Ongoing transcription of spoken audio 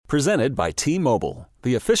Presented by T-Mobile,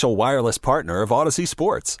 the official wireless partner of Odyssey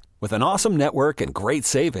Sports. With an awesome network and great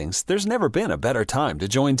savings, there's never been a better time to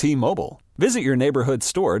join T-Mobile. Visit your neighborhood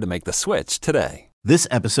store to make the switch today. This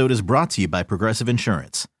episode is brought to you by Progressive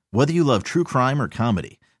Insurance. Whether you love true crime or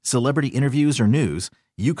comedy, celebrity interviews or news,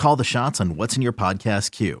 you call the shots on what's in your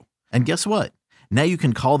podcast queue. And guess what? Now you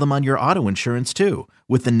can call them on your auto insurance too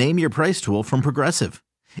with the Name Your Price tool from Progressive.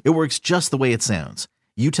 It works just the way it sounds.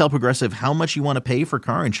 You tell Progressive how much you want to pay for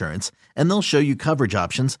car insurance, and they'll show you coverage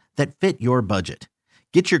options that fit your budget.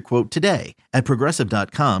 Get your quote today at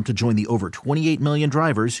Progressive.com to join the over 28 million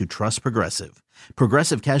drivers who trust Progressive.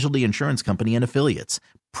 Progressive Casualty Insurance Company and Affiliates.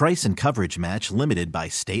 Price and coverage match limited by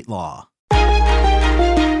state law.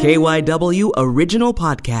 KYW Original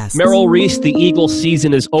Podcast. Merrill Reese, the Eagles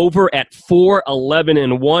season is over at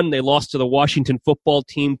 4-11-1. They lost to the Washington football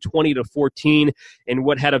team 20-14 in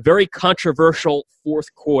what had a very controversial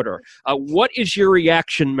fourth quarter. What is your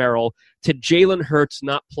reaction, Merrill, to Jalen Hurts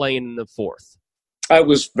not playing in the fourth? I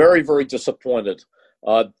was very, very disappointed.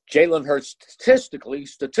 Jalen Hurts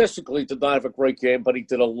statistically did not have a great game, but he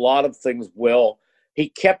did a lot of things well. He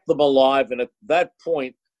kept them alive, and at that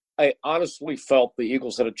point, I honestly felt the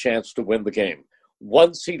Eagles had a chance to win the game.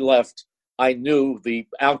 Once he left, I knew the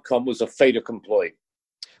outcome was a fait accompli.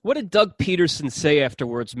 What did Doug Peterson say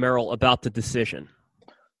afterwards, Merrill, about the decision?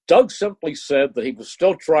 Doug simply said that he was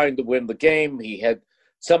still trying to win the game. He had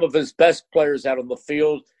some of his best players out on the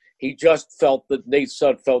field. He just felt that Nate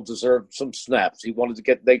Sudfeld deserved some snaps. He wanted to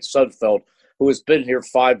get Nate Sudfeld, who has been here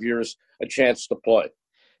 5 years, a chance to play.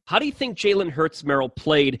 How do you think Jalen Hurts, Merrill,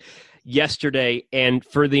 played yesterday and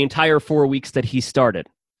for the entire 4 weeks that he started?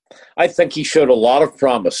 I think he showed a lot of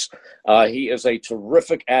promise. He is a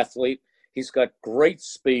terrific athlete. He's got great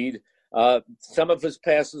speed. Some of his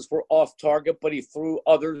passes were off target, but he threw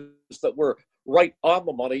others that were right on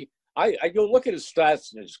the money. I go look at his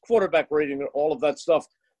stats and his quarterback rating and all of that stuff.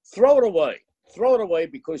 Throw it away. Throw it away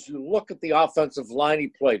because you look at the offensive line he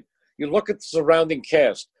played. You look at the surrounding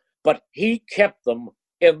cast. But he kept them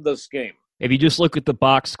in this game. If you just look at the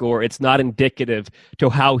box score, it's not indicative to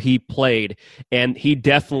how he played, and he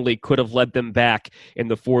definitely could have led them back in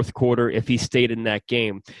the fourth quarter if he stayed in that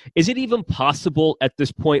game. Is it even possible at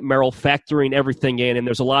this point, Merrill, factoring everything in, and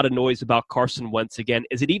there's a lot of noise about Carson Wentz again,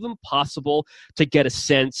 is it even possible to get a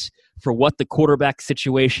sense for what the quarterback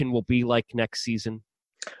situation will be like next season?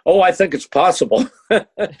 Oh, I think it's possible.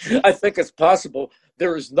 I think it's possible.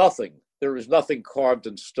 There is nothing carved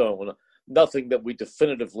in stone, nothing that we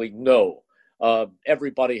definitively know.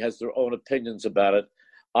 Everybody has their own opinions about it.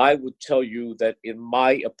 I would tell you that, in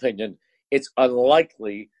my opinion, it's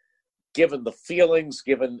unlikely, given the feelings,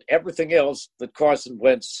 given everything else, that Carson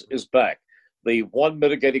Wentz is back. The one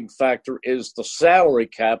mitigating factor is the salary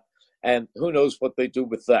cap, and who knows what they do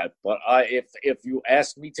with that. But if you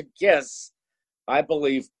ask me to guess, I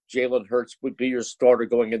believe Jalen Hurts would be your starter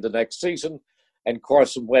going into next season, and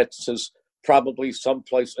Carson Wentz is probably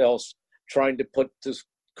someplace else trying to put his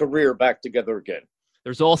career back together again.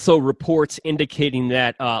 There's also reports indicating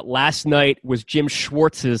that last night was Jim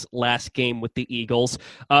Schwartz's last game with the Eagles.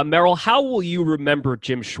 Merrill, how will you remember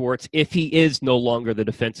Jim Schwartz if he is no longer the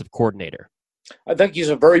defensive coordinator? I think he's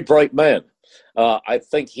a very bright man. I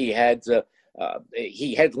think he had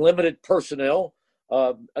limited personnel,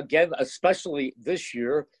 again, especially this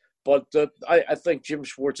year. But I think Jim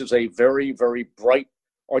Schwartz is a very, very bright,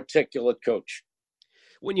 articulate coach.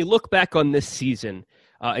 When you look back on this season,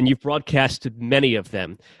 and you've broadcasted many of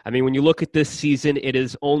them, I mean, when you look at this season, it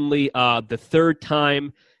is only the third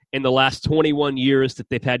time in the last 21 years that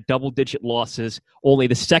they've had double-digit losses, only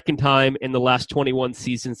the second time in the last 21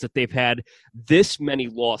 seasons that they've had this many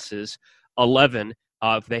losses, 11.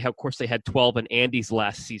 They had 12 in Andy's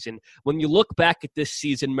last season. When you look back at this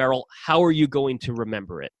season, Merrill, how are you going to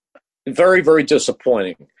remember it? Very, very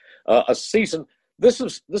disappointing. A season. This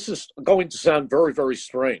is going to sound very, very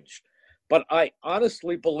strange, but I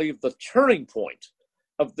honestly believe the turning point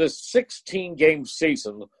of this 16-game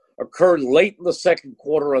season occurred late in the second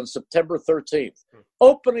quarter on September 13th,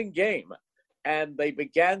 opening game, and they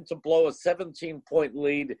began to blow a 17-point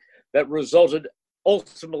lead that resulted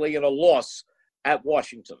ultimately in a loss at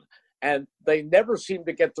Washington. And they never seemed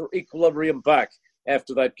to get their equilibrium back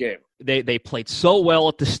after that game. They played so well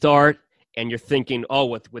at the start, and you're thinking,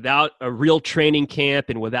 without a real training camp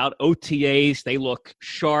and without OTAs, they look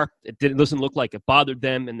sharp. It doesn't look like it bothered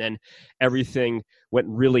them, and then everything went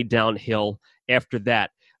really downhill after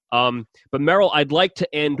that. But Merrill, I'd like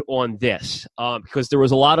to end on this because there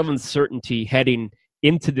was a lot of uncertainty heading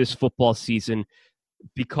into this football season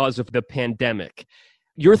because of the pandemic.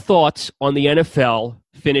 your thoughts on the NFL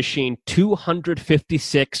finishing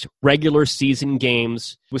 256 regular season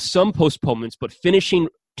games with some postponements, but finishing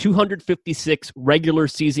 256 regular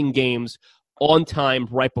season games on time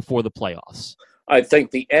right before the playoffs? I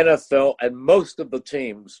think the NFL and most of the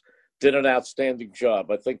teams did an outstanding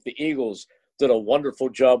job. I think the Eagles did a wonderful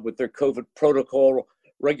job with their COVID protocol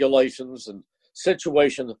regulations and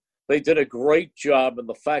situation. They did a great job, and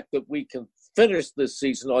the fact that we can finish this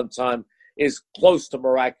season on time is close to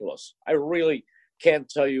miraculous. I really can't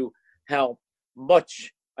tell you how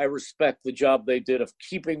much I respect the job they did of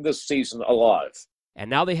keeping this season alive. And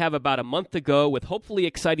now they have about a month to go with hopefully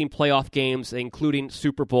exciting playoff games, including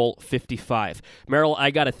Super Bowl 55. Merrill,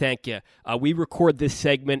 I got to thank you. We record this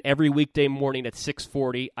segment every weekday morning at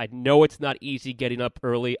 6:40. I know it's not easy getting up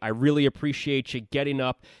early. I really appreciate you getting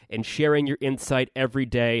up and sharing your insight every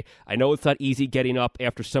day. I know it's not easy getting up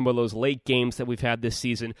after some of those late games that we've had this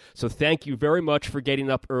season. So thank you very much for getting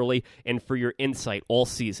up early and for your insight all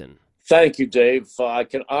season. Thank you, Dave. I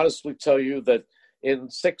can honestly tell you that in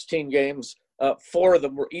 16 games, 4 of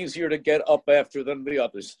them were easier to get up after than the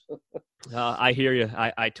others. I hear you.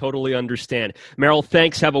 I totally understand. Merrill,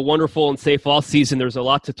 thanks. Have a wonderful and safe off season. There's a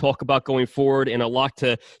lot to talk about going forward and a lot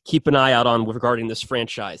to keep an eye out on regarding this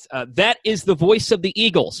franchise. That is the voice of the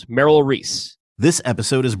Eagles, Merrill Reese. This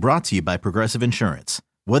episode is brought to you by Progressive Insurance.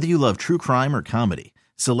 Whether you love true crime or comedy,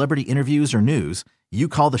 celebrity interviews or news, you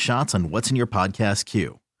call the shots on what's in your podcast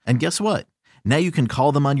queue. And guess what? Now you can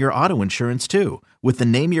call them on your auto insurance too with the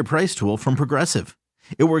Name Your Price tool from Progressive.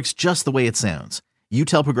 It works just the way it sounds. You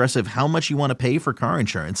tell Progressive how much you want to pay for car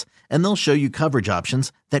insurance, and they'll show you coverage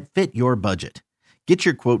options that fit your budget. Get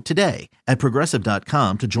your quote today at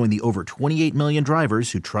Progressive.com to join the over 28 million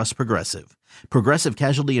drivers who trust Progressive. Progressive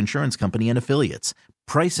Casualty Insurance Company and Affiliates.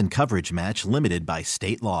 Price and coverage match limited by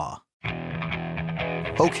state law.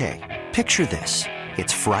 Okay, picture this.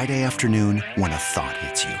 It's Friday afternoon when a thought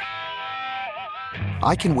hits you.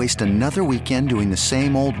 I can waste another weekend doing the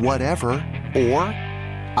same old whatever, or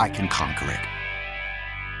I can conquer it.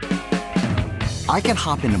 I can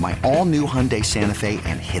hop into my all-new Hyundai Santa Fe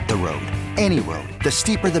and hit the road. Any road. The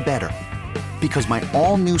steeper, the better. Because my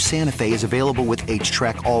all-new Santa Fe is available with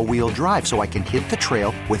H-Track all-wheel drive, so I can hit the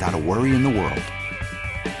trail without a worry in the world.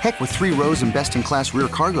 Heck, with 3 rows and best-in-class rear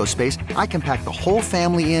cargo space, I can pack the whole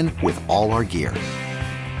family in with all our gear.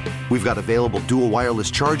 We've got available dual wireless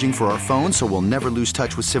charging for our phones, so we'll never lose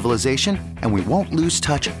touch with civilization, and we won't lose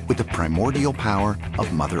touch with the primordial power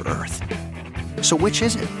of Mother Earth. So which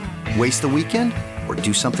is it? Waste the weekend or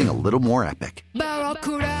do something a little more epic?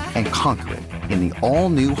 And conquer it in the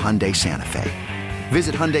all-new Hyundai Santa Fe.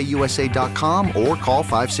 Visit HyundaiUSA.com or call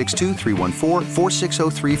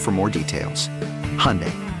 562-314-4603 for more details.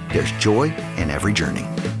 Hyundai, there's joy in every journey.